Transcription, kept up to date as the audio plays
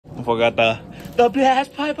Forgot the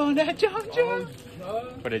blast pipe on that jump.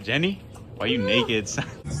 For the Jenny? Why you naked?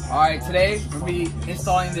 Alright, today we'll be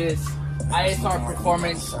installing this ISR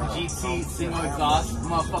Performance GT single exhaust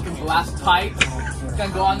motherfucking blast pipe. It's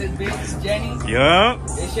gonna go on this bitch, Jenny. Yup.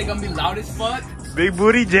 This shit gonna be loud as fuck. Big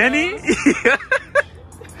booty Jenny.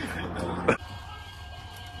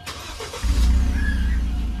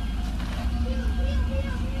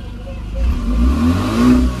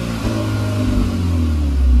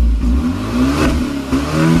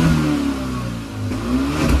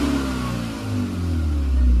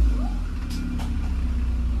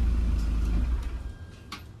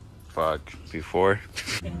 Fuck, before.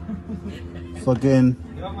 Fucking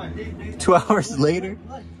 2 hours later,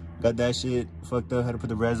 got that shit fucked up, had to put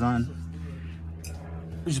the res on.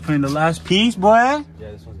 We're just putting the last piece, boy. Yeah,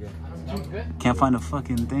 this one's good. Can't find a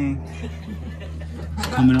fucking thing.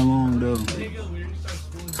 Coming along though.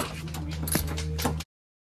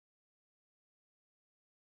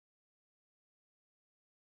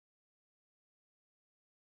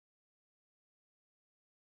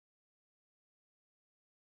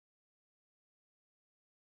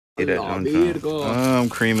 I'm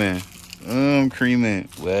creaming.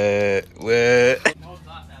 Wet.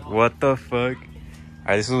 What the fuck?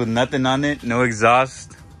 Alright, this is with nothing on it, no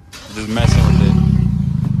exhaust. Just messing with it.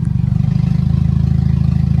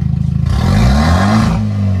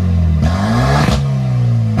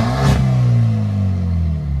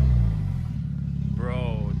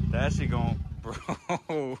 Bro, that shit gon', bro.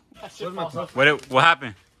 What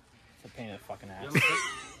happened? It's a pain in the fucking ass.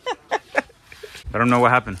 I don't know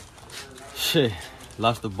what happened. Shit,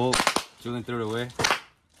 lost the bolt. Julian threw it away.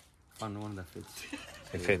 Found the one that fits.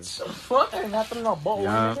 It fits. What? There's nothing no bolt.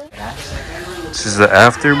 Yeah. This is the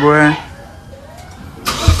after, boy.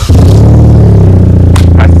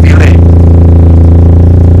 I feel it.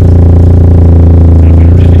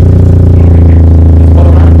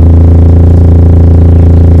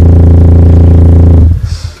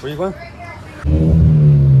 Where you going?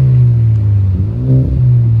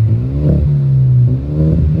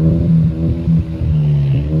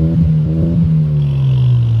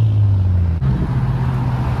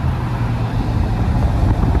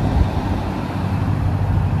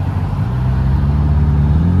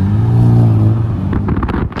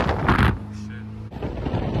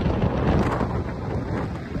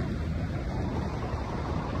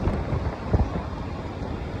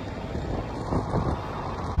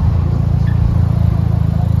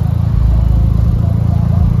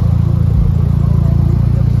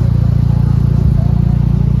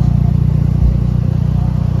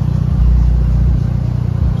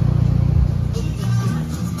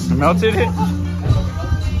 Melted it?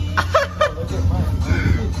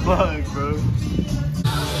 Fuck, bro.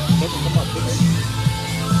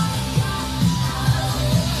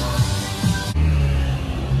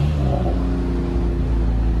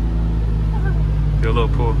 Do a little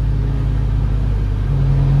pull.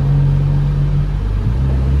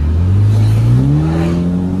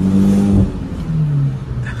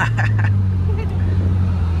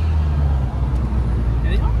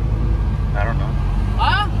 I don't know.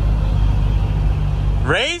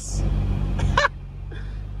 Race?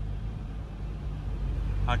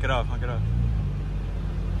 Honk it off, honk it off.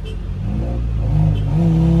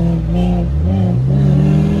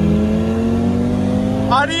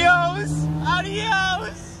 Adios!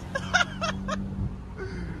 Adios!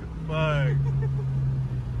 Fuck.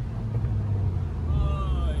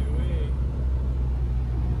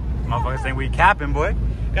 Motherfuckers think we capping, boy.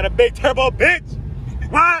 Got a big turbo bitch!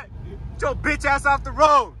 What? Get your bitch ass off the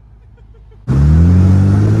road!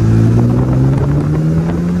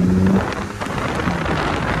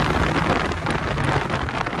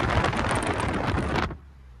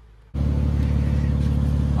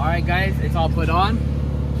 Alright guys, it's all put on.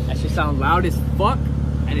 That shit sounds loud as fuck,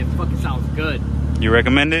 and it fucking sounds good. You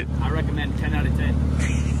recommend it? I recommend 10 out of 10.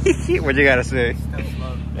 What you gotta say? Still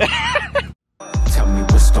slow. Tell me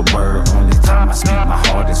what's the word, only time I